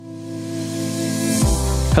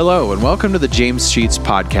Hello, and welcome to the James Sheets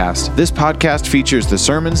Podcast. This podcast features the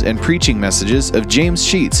sermons and preaching messages of James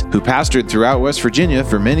Sheets, who pastored throughout West Virginia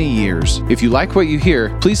for many years. If you like what you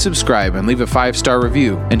hear, please subscribe and leave a 5-star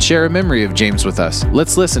review, and share a memory of James with us.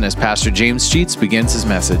 Let's listen as Pastor James Sheets begins his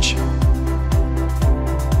message.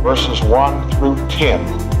 Verses 1 through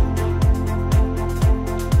 10.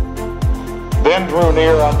 Then drew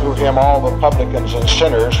near unto him all the publicans and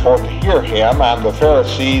sinners for to hear him, and the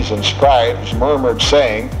Pharisees and scribes murmured,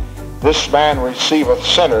 saying, This man receiveth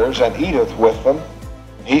sinners, and eateth with them.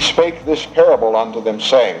 And he spake this parable unto them,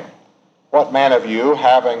 saying, What man of you,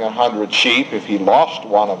 having 100 sheep, if he lost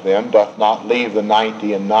one of them, doth not leave the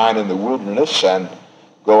 99 in the wilderness, and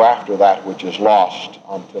go after that which is lost,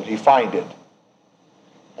 until he find it?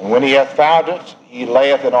 And when he hath found it, he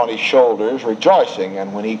layeth it on his shoulders, rejoicing.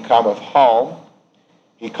 And when he cometh home,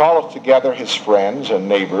 he calleth together his friends and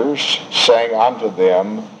neighbors, saying unto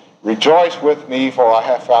them, Rejoice with me, for I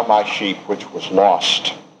have found my sheep which was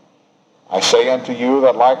lost. I say unto you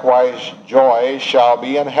that likewise joy shall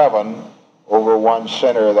be in heaven over one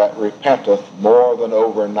sinner that repenteth, more than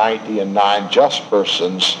over 99 just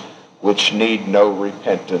persons which need no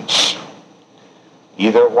repentance.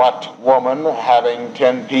 Either what woman, having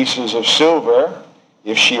 10 pieces of silver,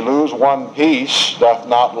 if she lose one piece, doth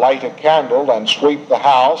not light a candle, and sweep the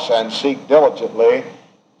house, and seek diligently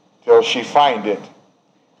till she find it?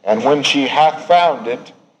 And when she hath found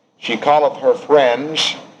it, she calleth her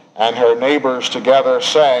friends and her neighbors together,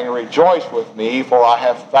 saying, Rejoice with me, for I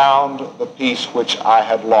have found the piece which I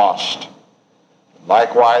had lost.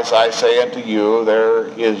 Likewise I say unto you, there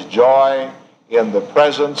is joy in the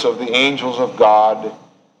presence of the angels of God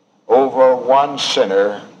over one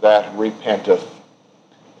sinner that repenteth.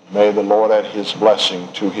 May the Lord add his blessing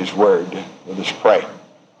to his word. Let us pray.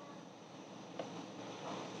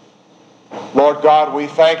 Lord God, we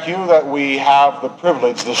thank you that we have the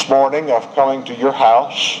privilege this morning of coming to your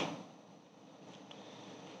house.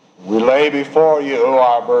 We lay before you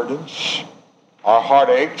our burdens, our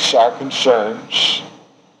heartaches, our concerns.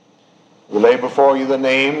 We lay before you the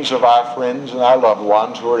names of our friends and our loved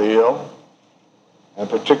ones who are ill, and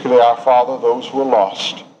particularly our Father, those who are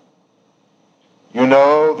lost. You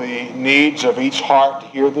know the needs of each heart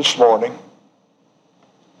here this morning.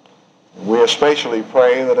 We especially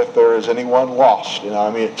pray that if there is anyone lost in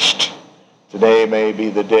our midst, today may be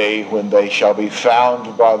the day when they shall be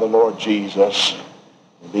found by the Lord Jesus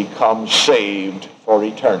and become saved for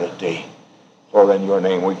eternity. For in your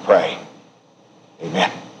name we pray.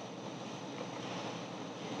 Amen.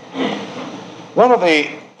 One of the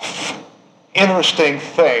interesting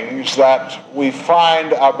things that we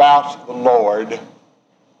find about the Lord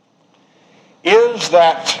is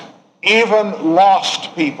that even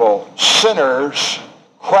lost people, sinners,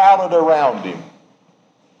 crowded around him.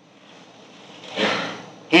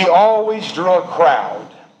 He always drew a crowd,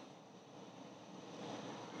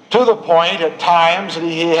 to the point at times that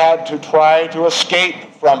he had to try to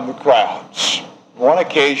escape from the crowds. On one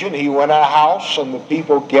occasion, he went in a house, and the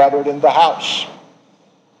people gathered in the house.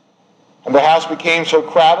 And the house became so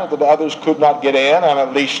crowded that others could not get in, and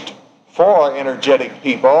at least 4 energetic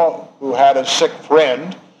people who had a sick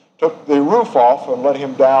friend took the roof off and let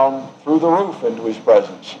him down through the roof into his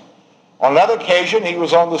presence. On another occasion, he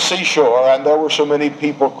was on the seashore, and there were so many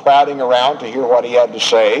people crowding around to hear what he had to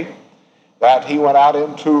say that he went out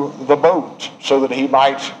into the boat so that he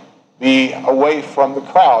might be away from the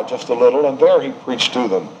crowd just a little, and there he preached to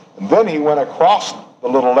them. And then he went across the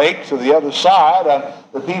little lake to the other side, and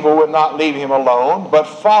the people would not leave him alone, but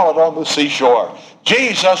followed on the seashore.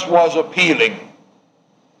 Jesus was appealing.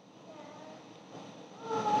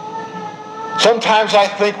 Sometimes I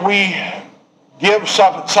think we give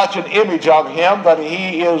such an image of him that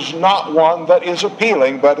he is not one that is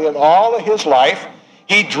appealing, but in all of his life,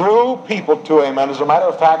 he drew people to him. And as a matter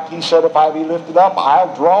of fact, he said, if I be lifted up,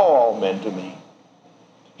 I'll draw all men to me.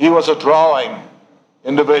 He was a drawing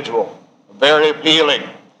individual, very appealing.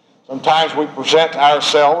 Sometimes we present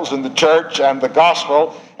ourselves in the church and the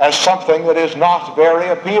gospel as something that is not very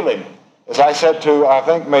appealing. As I said to, I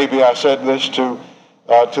think maybe I said this to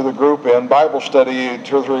the group in Bible study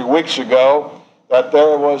 2 or 3 weeks ago, that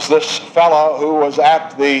there was this fellow who was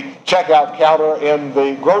at the checkout counter in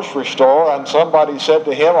the grocery store, and somebody said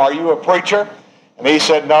to him, are you a preacher? And he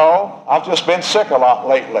said, no, I've just been sick a lot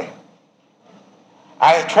lately.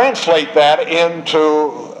 I translate that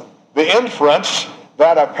into the inference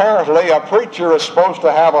that apparently a preacher is supposed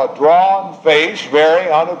to have a drawn face,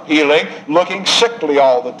 very unappealing, looking sickly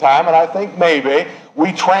all the time, and I think maybe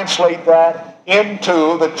we translate that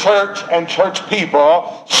into the church, and church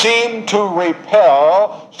people seem to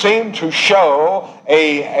repel, seem to show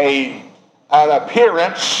a an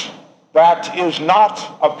appearance that is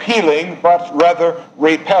not appealing, but rather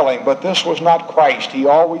repelling. But this was not Christ. He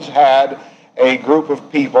always had a group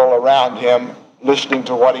of people around him listening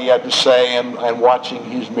to what he had to say and watching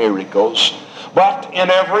his miracles. But in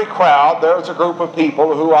every crowd, there's a group of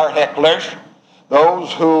people who are hecklers,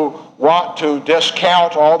 those who want to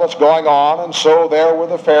discount all that's going on. And so there were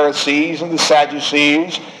the Pharisees and the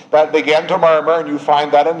Sadducees that began to murmur, and you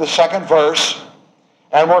find that in the second verse,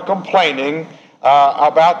 and were complaining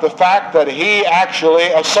about the fact that he actually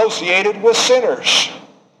associated with sinners.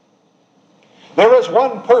 There is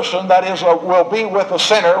one person that will be with a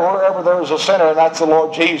sinner wherever there is a sinner, and that's the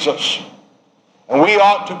Lord Jesus. And we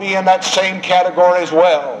ought to be in that same category as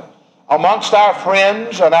well. Amongst our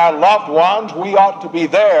friends and our loved ones, we ought to be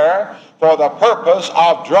there for the purpose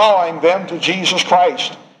of drawing them to Jesus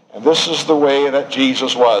Christ. And this is the way that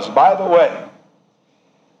Jesus was. By the way,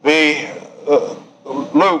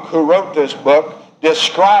 Luke, who wrote this book,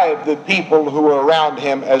 described the people who were around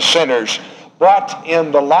him as sinners. But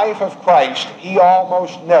in the life of Christ, he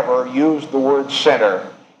almost never used the word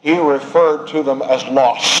sinner. He referred to them as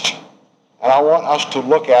lost. And I want us to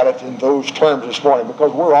look at it in those terms this morning,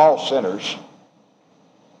 because we're all sinners.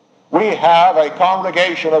 We have a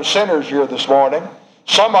congregation of sinners here this morning.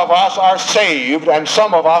 Some of us are saved and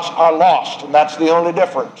some of us are lost, and that's the only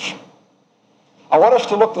difference. I want us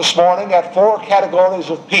to look this morning at 4 categories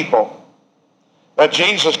of people that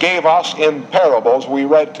Jesus gave us in parables. We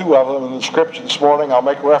read 2 of them in the scripture this morning. I'll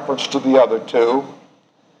make reference to the other 2.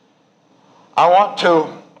 I want to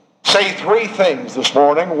say 3 things this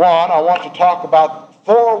morning. 1, I want to talk about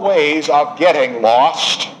 4 ways of getting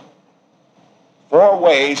lost. 4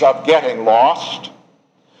 ways of getting lost.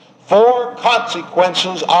 4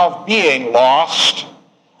 consequences of being lost.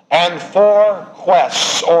 And 4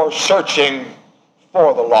 quests or searching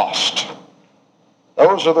for the lost.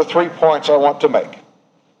 Those are the 3 points I want to make.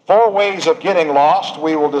 4 ways of getting lost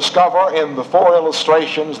we will discover in the 4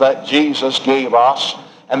 illustrations that Jesus gave us.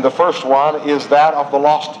 And the first one is that of the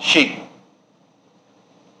lost sheep.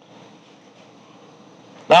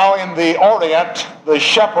 Now in the Orient, the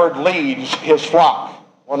shepherd leads his flock.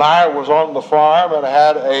 When I was on the farm and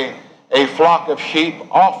had a flock of sheep,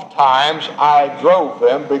 oftentimes I drove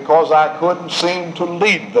them because I couldn't seem to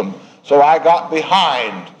lead them. So I got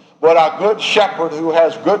behind. But a good shepherd who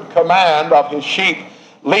has good command of his sheep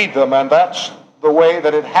lead them. And that's the way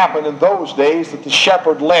that it happened in those days, that the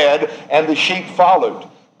shepherd led and the sheep followed.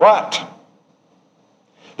 But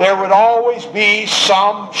there would always be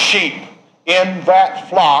some sheep in that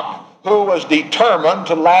flock who was determined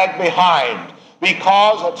to lag behind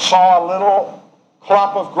because it saw a little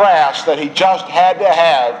clump of grass that he just had to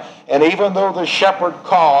have. And even though the shepherd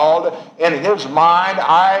called, in his mind,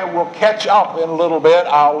 I will catch up in a little bit,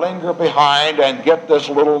 I'll linger behind and get this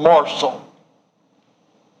little morsel.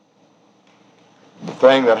 The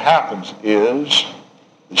thing that happens is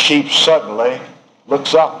the sheep suddenly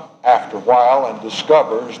looks up after a while and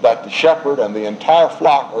discovers that the shepherd and the entire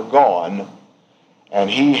flock are gone, and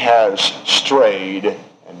he has strayed,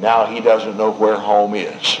 and now he doesn't know where home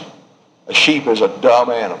is. A sheep is a dumb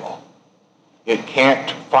animal. It can't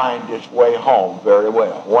find its way home very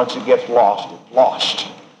well. Once it gets lost, it's lost.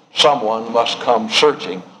 Someone must come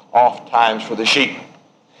searching oftentimes for the sheep.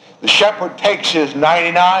 The shepherd takes his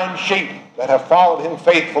 99 sheep that have followed him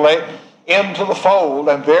faithfully into the fold,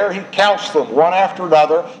 and there he counts them one after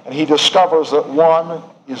another, and he discovers that one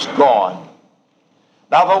is gone.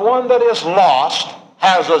 Now the one that is lost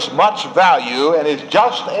has as much value and is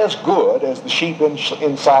just as good as the sheep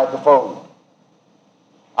inside the fold.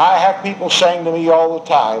 I have people saying to me all the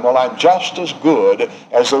time, well, I'm just as good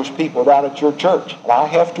as those people down at your church. And I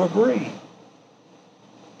have to agree.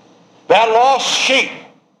 That lost sheep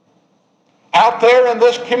out there in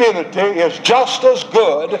this community is just as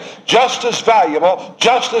good, just as valuable,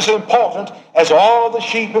 just as important as all the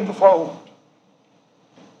sheep in the fold.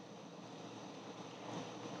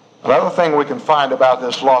 Another thing we can find about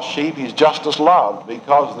this lost sheep, he's just as loved,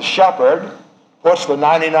 because the shepherd puts the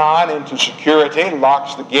 99 into security,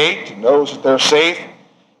 locks the gate, knows that they're safe.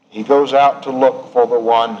 He goes out to look for the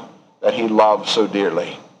one that he loves so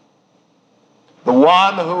dearly. The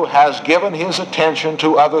one who has given his attention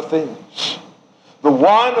to other things. The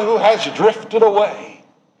one who has drifted away.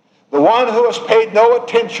 The one who has paid no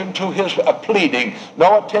attention to his pleading,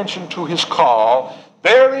 no attention to his call.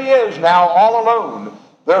 There he is now all alone.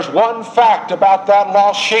 There's one fact about that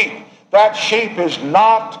lost sheep. That sheep is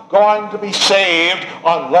not going to be saved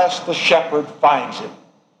unless the shepherd finds him.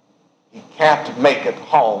 He can't make it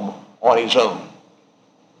home on his own.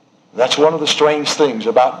 That's one of the strange things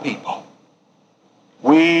about people.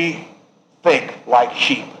 We think like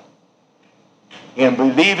sheep. in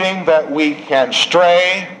believing that we can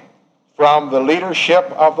stray from the leadership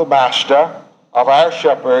of the Master, of our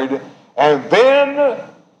shepherd, and then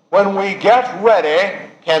when we get ready,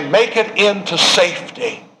 can make it into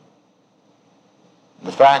safety.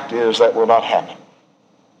 The fact is that will not happen.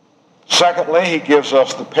 Secondly, he gives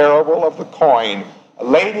us the parable of the coin. A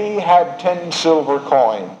lady had 10 silver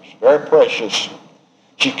coins, very precious.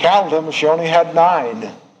 She counted them, she only had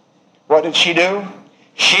 9. What did she do?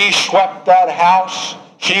 She swept that house.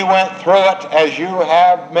 She went through it as you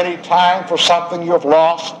have many times for something you've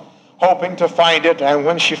lost, hoping to find it. And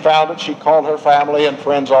when she found it, she called her family and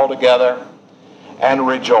friends all together and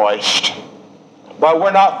rejoiced. But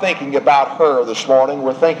we're not thinking about her this morning.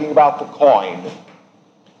 We're thinking about the coin.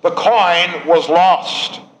 The coin was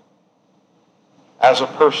lost as a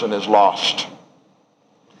person is lost.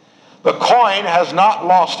 The coin has not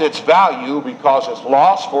lost its value because it's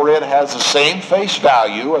lost, for it has the same face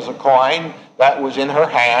value as a coin that was in her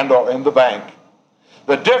hand or in the bank.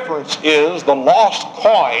 The difference is the lost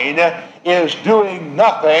coin is doing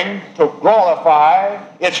nothing to glorify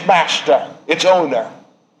its master, its owner.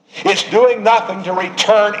 It's doing nothing to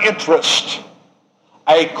return interest.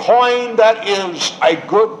 A coin that is a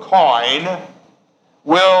good coin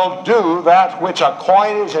will do that which a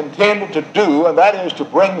coin is intended to do, and that is to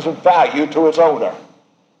bring some value to its owner.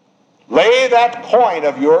 Lay that coin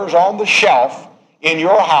of yours on the shelf in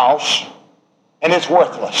your house, and it's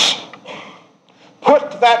worthless.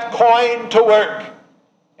 Put that coin to work,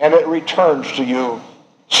 and it returns to you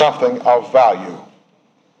something of value.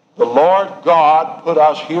 The Lord God put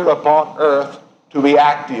us here upon earth to be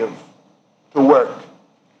active, to work.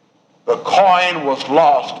 The coin was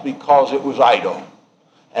lost because it was idle.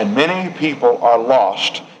 And many people are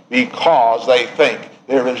lost because they think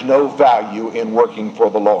there is no value in working for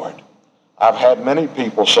the Lord. I've had many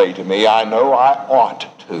people say to me, I know I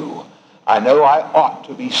ought to. I know I ought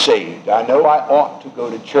to be saved. I know I ought to go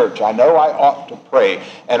to church. I know I ought to pray.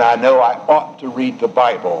 And I know I ought to read the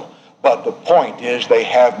Bible. But the point is they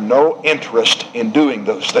have no interest in doing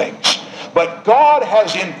those things. But God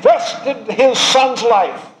has invested his Son's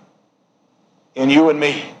life in you and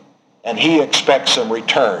me. And he expects some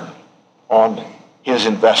return on his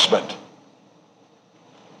investment.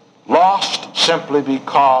 Lost simply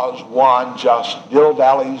because one just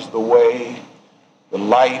dilly-dallies the way, the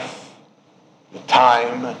life, the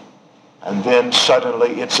time, and then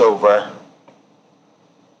suddenly it's over.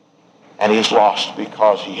 And he's lost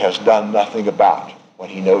because he has done nothing about what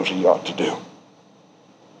he knows he ought to do.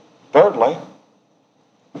 Thirdly,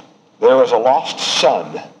 there is a lost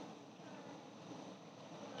son.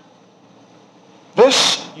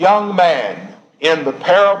 This young man in the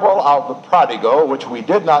parable of the prodigal, which we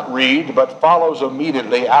did not read but follows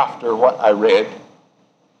immediately after what I read,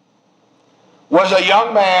 was a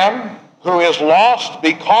young man who is lost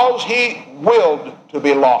because he willed to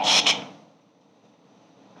be lost.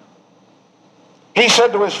 He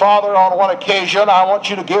said to his father on one occasion, I want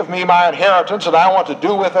you to give me my inheritance and I want to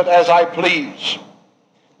do with it as I please.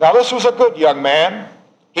 Now this was a good young man.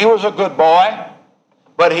 He was a good boy.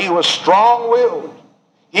 But he was strong-willed.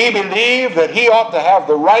 He believed that he ought to have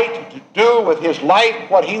the right to do with his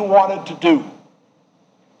life what he wanted to do.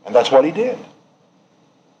 And that's what he did.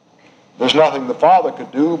 There's nothing the Father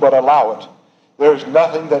could do but allow it. There's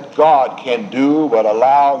nothing that God can do but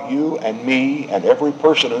allow you and me and every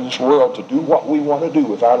person in this world to do what we want to do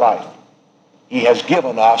with our life. He has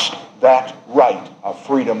given us that right of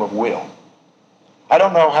freedom of will. I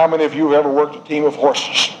don't know how many of you have ever worked a team of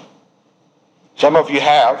horses. Some of you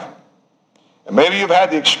have. And maybe you've had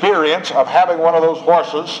the experience of having one of those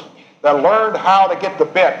horses that learned how to get the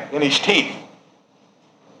bit in his teeth.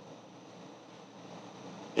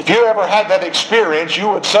 If you ever had that experience, you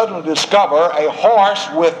would suddenly discover a horse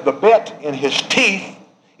with the bit in his teeth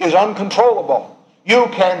is uncontrollable. You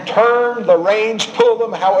can turn the reins, pull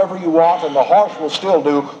them however you want, and the horse will still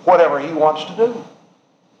do whatever he wants to do.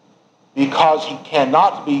 Because you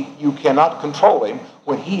cannot control him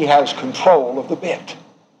when he has control of the bit.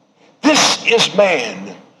 This is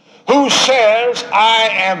man who says, I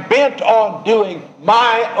am bent on doing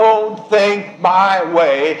my own thing my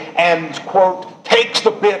way, and, quote, takes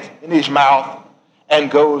the bit in his mouth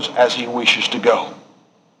and goes as he wishes to go.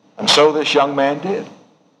 And so this young man did.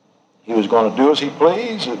 He was going to do as he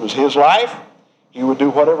pleased. It was his life. He would do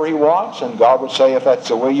whatever he wants, and God would say, if that's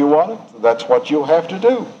the way you want it, that's what you'll have to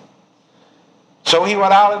do. So he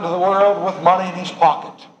went out into the world with money in his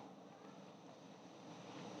pocket.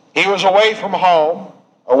 He was away from home,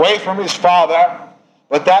 away from his father,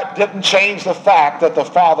 but that didn't change the fact that the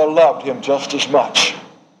father loved him just as much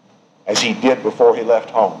as he did before he left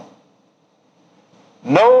home.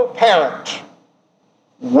 No parent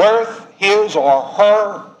worth his or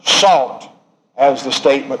her salt, as the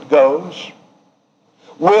statement goes,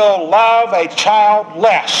 will love a child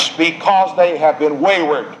less because they have been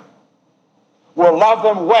wayward, will love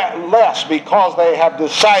them less because they have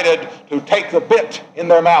decided to take the bit in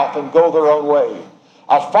their mouth and go their own way.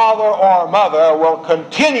 A father or a mother will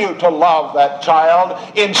continue to love that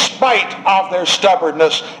child in spite of their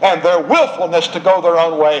stubbornness and their willfulness to go their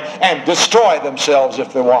own way and destroy themselves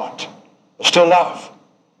if they want. But still love.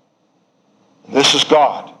 This is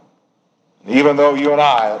God. And even though you and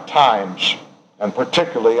I at times, and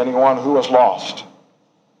particularly anyone who is lost,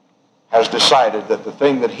 has decided that the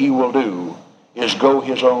thing that he will do is go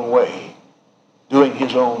his own way, doing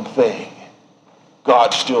his own thing,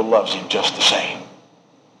 God still loves him just the same.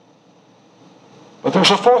 But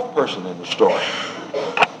there's a fourth person in the story.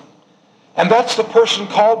 And that's the person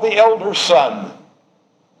called the elder son,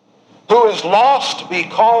 who is lost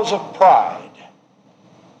because of pride.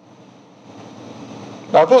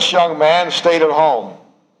 Now this young man stayed at home.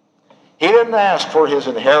 He didn't ask for his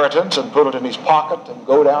inheritance and put it in his pocket and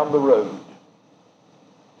go down the road.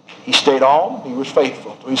 He stayed home. He was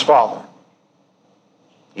faithful to his father.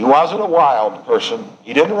 He wasn't a wild person.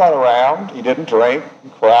 He didn't run around. He didn't drink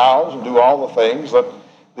and carouse and do all the things that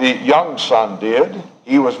the young son did.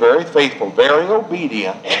 He was very faithful, very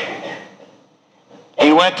obedient.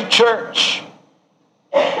 He went to church.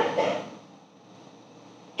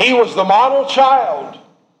 He was the model child.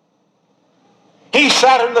 He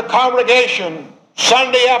sat in the congregation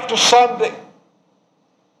Sunday after Sunday.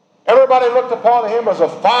 Everybody looked upon him as a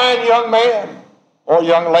fine young man or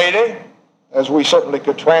young lady, as we certainly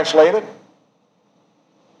could translate it.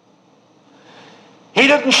 He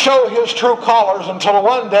didn't show his true colors until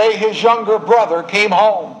one day his younger brother came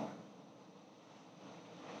home.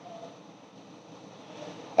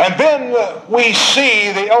 And then we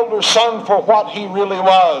see the elder son for what he really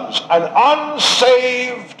was, an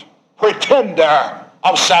unsaved pretender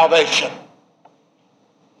of salvation.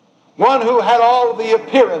 One who had all the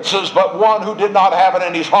appearances, but one who did not have it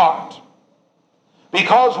in his heart.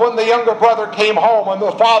 Because when the younger brother came home and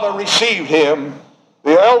the father received him,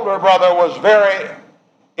 the elder brother was very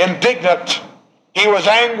indignant. He was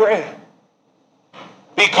angry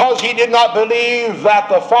because he did not believe that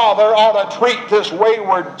the father ought to treat this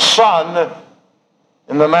wayward son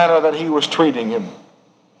in the manner that he was treating him.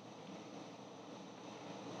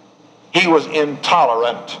 He was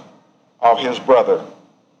intolerant of his brother.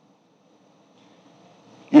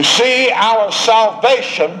 You see, our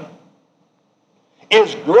salvation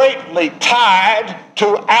is greatly tied to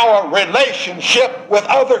our relationship with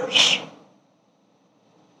others.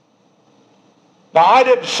 Now, I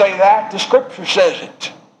didn't say that. The Scripture says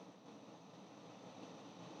it.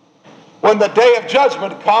 When the day of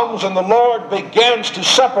judgment comes and the Lord begins to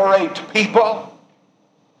separate people,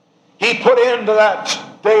 he put into that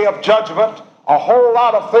day of judgment a whole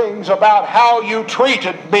lot of things about how you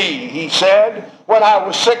treated me, he said, when I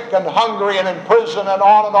was sick and hungry and in prison, and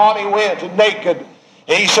on he went, and naked.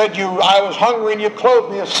 And he said, I was hungry and you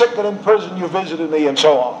clothed me, and sick and in prison you visited me, and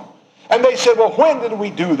so on. And they said, well, when did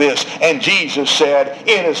we do this? And Jesus said,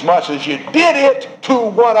 inasmuch as you did it to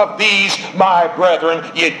one of these, my brethren,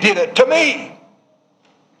 you did it to me.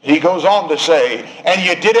 He goes on to say, and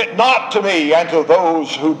you did it not to me, and to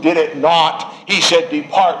those who did it not, he said,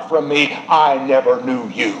 depart from me, I never knew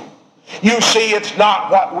you. You see, it's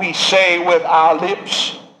not what we say with our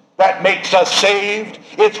lips that makes us saved.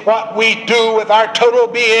 It's what we do with our total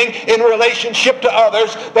being in relationship to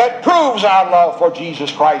others that proves our love for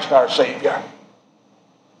Jesus Christ, our Savior.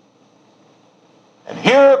 And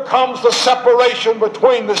here comes the separation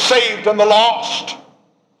between the saved and the lost.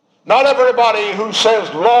 Not everybody who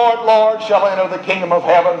says, Lord, Lord, shall enter the kingdom of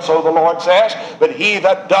heaven, so the Lord says, but he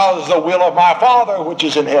that does the will of my Father which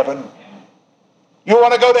is in heaven. You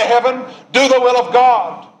want to go to heaven? Do the will of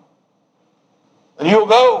God. And you'll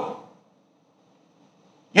go.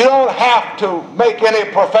 You don't have to make any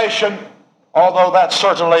profession, although that's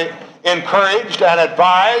certainly encouraged and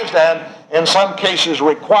advised and in some cases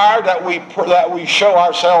required that we show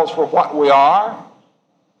ourselves for what we are.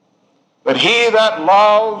 But he that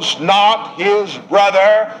loves not his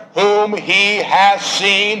brother whom he has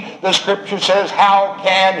seen, the Scripture says, how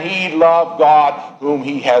can he love God whom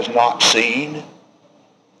he has not seen?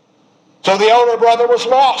 So the elder brother was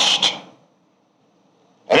lost.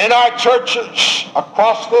 And in our churches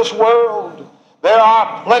across this world, there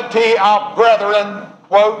are plenty of brethren,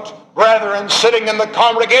 quote, brethren sitting in the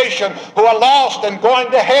congregation who are lost and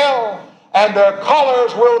going to hell. And their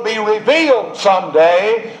colors will be revealed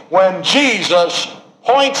someday when Jesus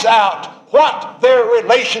points out what their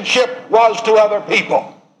relationship was to other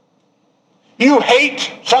people. You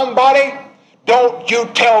hate somebody? Don't you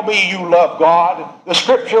tell me you love God. The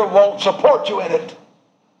Scripture won't support you in it.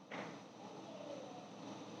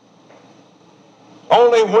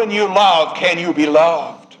 Only when you love can you be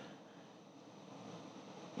loved.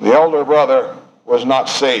 The elder brother was not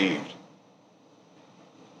saved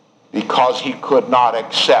because he could not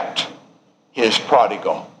accept his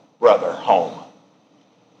prodigal brother home.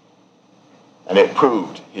 And it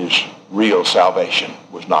proved his real salvation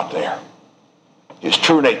was not there. His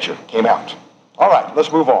true nature came out. All right,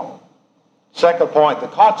 let's move on. Second point, the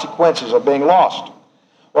consequences of being lost.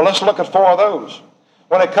 Well, let's look at four of those.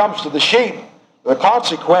 When it comes to the sheep, the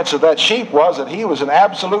consequence of that sheep was that he was in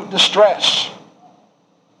absolute distress.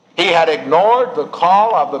 He had ignored the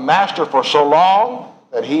call of the master for so long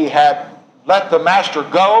that he had let the master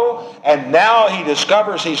go, and now he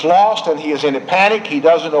discovers he's lost and he is in a panic. He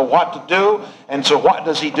doesn't know what to do, and so what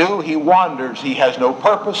does he do? He wanders. He has no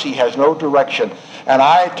purpose. He has no direction. And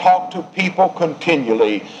I talk to people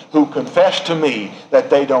continually who confess to me that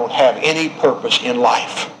they don't have any purpose in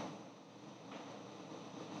life.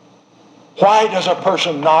 Why does a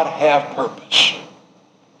person not have purpose?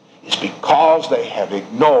 It's because they have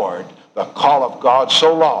ignored the call of God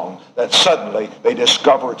so long that suddenly they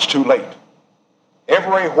discover it's too late.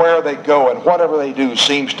 Everywhere they go and whatever they do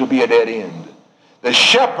seems to be a dead end. The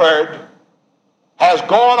shepherd has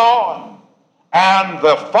gone on, and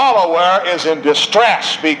the follower is in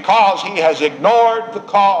distress because he has ignored the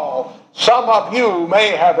call. Some of you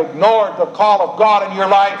may have ignored the call of God in your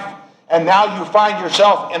life, and now you find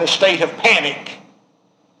yourself in a state of panic.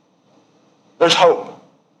 There's hope.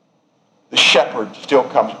 The shepherd still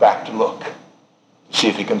comes back to look, to see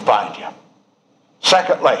if he can find you.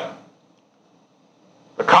 Secondly,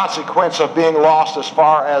 the consequence of being lost as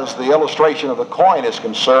far as the illustration of the coin is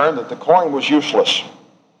concerned, that the coin was useless.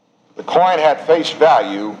 The coin had face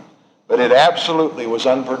value, but it absolutely was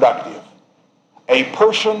unproductive. A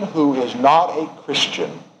person who is not a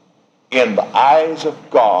Christian in the eyes of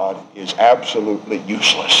God is absolutely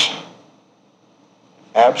useless.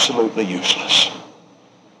 Absolutely useless.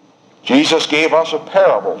 Jesus gave us a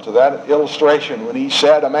parable to that illustration when he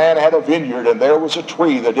said a man had a vineyard and there was a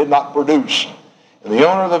tree that did not produce. And the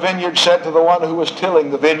owner of the vineyard said to the one who was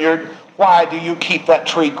tilling the vineyard, "Why do you keep that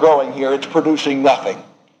tree growing here? It's producing nothing."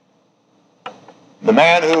 The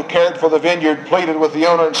man who cared for the vineyard pleaded with the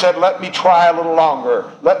owner and said, "Let me try a little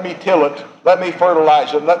longer. Let me till it. Let me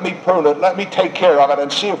fertilize it. Let me prune it. Let me take care of it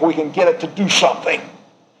and see if we can get it to do something.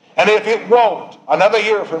 And if it won't, another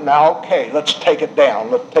year from now, okay, let's take it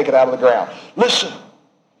down. Let's take it out of the ground." Listen,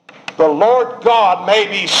 the Lord God may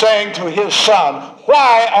be saying to his son,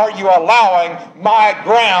 "Why are you allowing my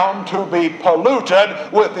ground to be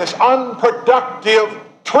polluted with this unproductive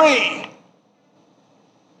tree?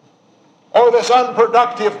 Or this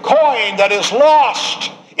unproductive coin that is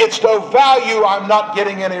lost? It's no value. I'm not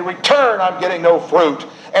getting any return. I'm getting no fruit."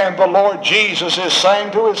 And the Lord Jesus is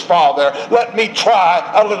saying to his Father, "Let me try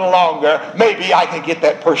a little longer. Maybe I can get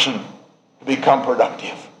that person to become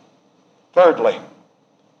productive." Thirdly,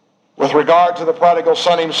 with regard to the prodigal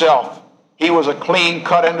son himself, he was a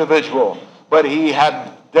clean-cut individual, but he had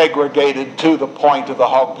degraded to the point of the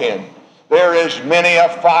hog pen. There is many a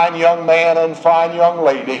fine young man and fine young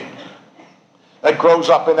lady that grows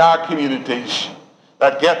up in our communities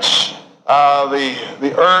that gets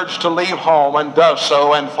the urge to leave home and does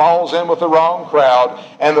so and falls in with the wrong crowd,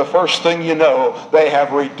 and the first thing you know, they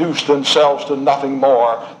have reduced themselves to nothing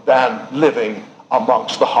more than living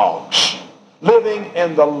amongst the hogs, living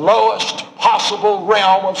in the lowest possible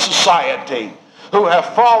realm of society, who have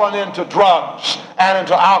fallen into drugs and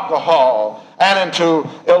into alcohol and into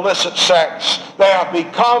illicit sex. They have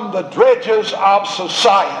become the dredges of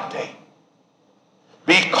society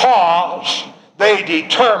because they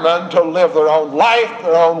determined to live their own life,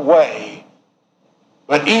 their own way.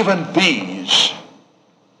 But even these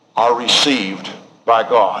are received by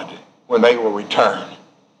God when they will return.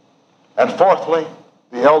 And fourthly,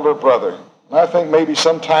 the elder brother. And I think maybe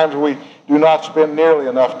sometimes we do not spend nearly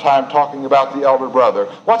enough time talking about the elder brother.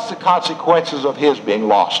 What's the consequences of his being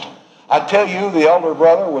lost? I tell you, the elder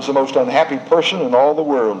brother was the most unhappy person in all the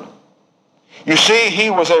world. You see, he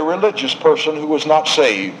was a religious person who was not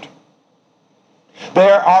saved.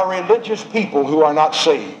 There are religious people who are not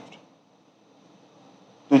saved.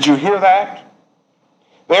 Did you hear that?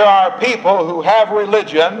 There are people who have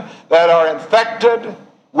religion that are infected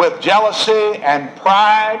with jealousy and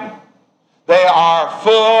pride. They are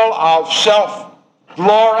full of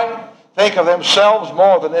self-glory, think of themselves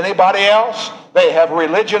more than anybody else. They have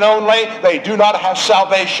religion only. They do not have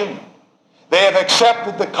salvation. They have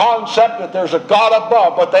accepted the concept that there's a God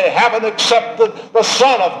above, but they haven't accepted the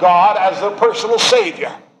Son of God as their personal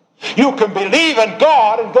Savior. You can believe in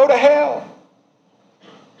God and go to hell.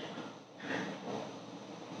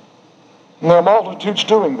 And there are multitudes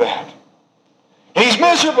doing that. He's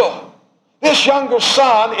miserable. This younger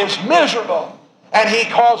son is miserable. And he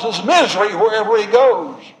causes misery wherever he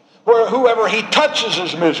goes. Whoever he touches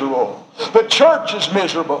is miserable. The church is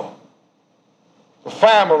miserable. The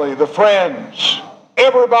family, the friends,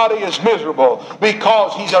 everybody is miserable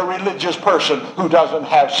because he's a religious person who doesn't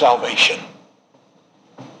have salvation.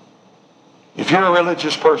 If you're a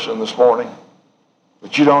religious person this morning,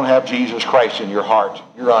 but you don't have Jesus Christ in your heart,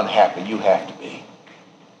 you're unhappy. You have to be.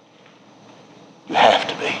 You have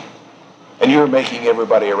to be. And you're making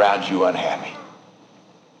everybody around you unhappy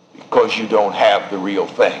because you don't have the real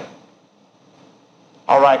thing.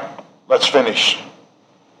 All right, let's finish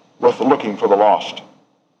with looking for the lost.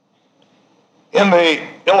 In the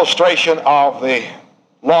illustration of the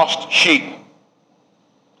lost sheep,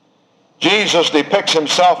 Jesus depicts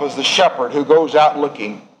himself as the shepherd who goes out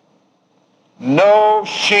looking. No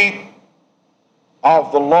sheep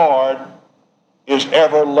of the Lord is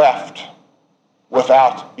ever left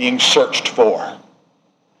without being searched for.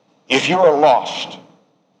 If you are lost,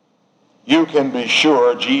 you can be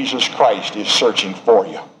sure Jesus Christ is searching for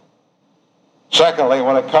you. Secondly,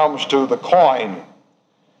 when it comes to the coin,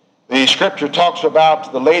 the scripture talks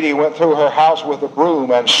about the lady went through her house with a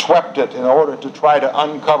broom and swept it in order to try to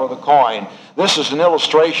uncover the coin. This is an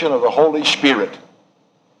illustration of the Holy Spirit.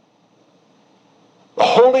 The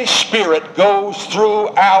Holy Spirit goes through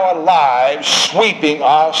our lives, sweeping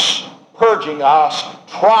us, purging us,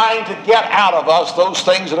 trying to get out of us those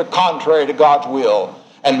things that are contrary to God's will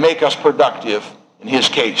and make us productive in his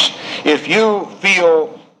case. If you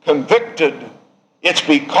feel convicted, it's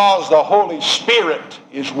because the Holy Spirit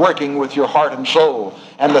is working with your heart and soul.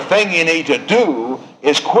 And the thing you need to do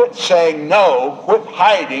is quit saying no, quit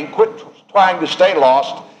hiding, quit trying to stay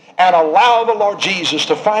lost, and allow the Lord Jesus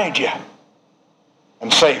to find you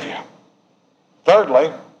and save you.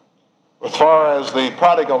 Thirdly, as far as the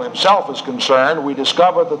prodigal himself is concerned, we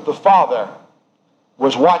discover that the father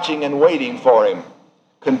was watching and waiting for him,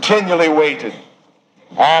 continually waited.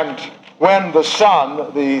 And when the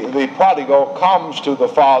son, the prodigal, comes to the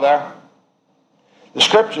father, the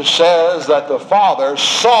scripture says that the father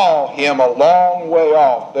saw him a long way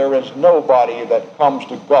off. There is nobody that comes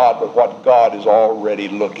to God but what God is already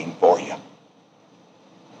looking for you.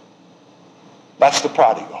 That's the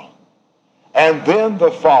prodigal. And then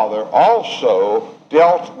the father also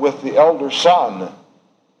dealt with the elder son.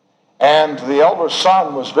 And the elder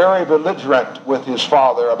son was very belligerent with his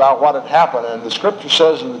father about what had happened. And the scripture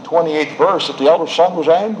says in the 28th verse that the elder son was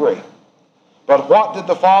angry. But what did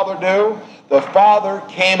the father do? The father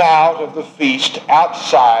came out of the feast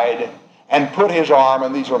outside and put his arm,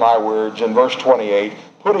 and these are my words in verse 28,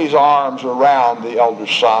 put his arms around the elder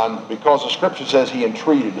son, because the scripture says he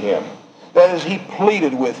entreated him. That is, he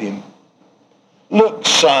pleaded with him. Look,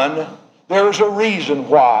 son, there's a reason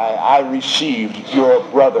why I received your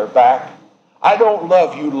brother back. I don't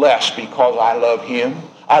love you less because I love him.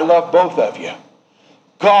 I love both of you.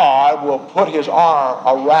 God will put his arm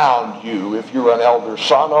around you if you're an elder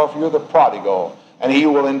son or if you're the prodigal, and he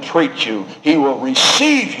will entreat you. He will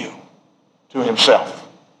receive you to himself.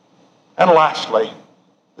 And lastly,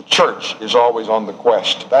 the church is always on the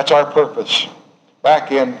quest. That's our purpose.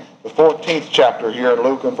 Back in the 14th chapter here in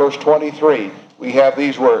Luke, in verse 23, we have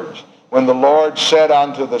these words. When the Lord said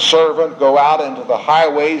unto the servant, go out into the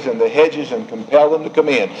highways and the hedges and compel them to come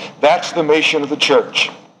in. That's the mission of the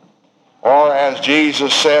church. Or as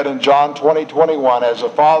Jesus said in John 20:21, as the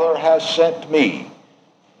Father has sent me,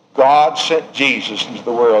 God sent Jesus into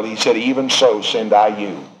the world. He said, even so send I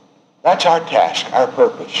you. That's our task, our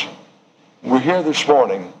purpose. We're here this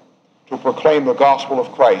morning to proclaim the gospel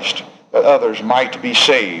of Christ, that others might be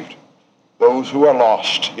saved, those who are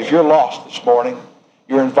lost. If you're lost this morning,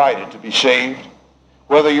 you're invited to be saved.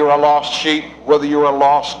 Whether you're a lost sheep, whether you're a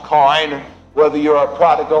lost coin, whether you're a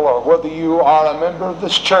prodigal, or whether you are a member of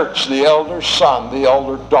this church, the elder son, the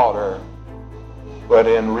elder daughter, but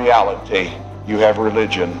in reality, you have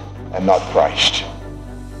religion and not Christ.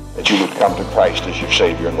 That you would come to Christ as your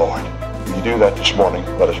Savior and Lord. If you do that this morning,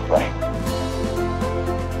 let us pray.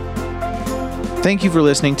 Thank you for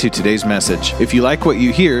listening to today's message. If you like what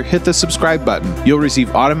you hear, hit the subscribe button. You'll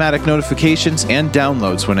receive automatic notifications and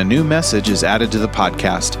downloads when a new message is added to the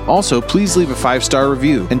podcast. Also, please leave a 5-star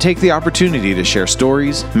review and take the opportunity to share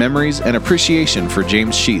stories, memories, and appreciation for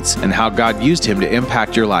James Sheets and how God used him to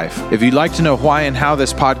impact your life. If you'd like to know why and how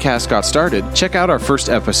this podcast got started, check out our first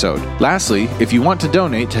episode. Lastly, if you want to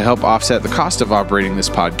donate to help offset the cost of operating this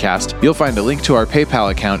podcast, you'll find a link to our PayPal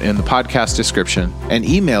account in the podcast description, and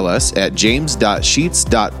email us at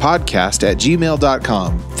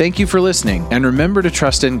james.sheets.podcast@gmail.com. Thank you for listening, and remember to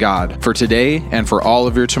trust in God for today and for all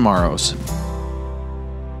of your tomorrows.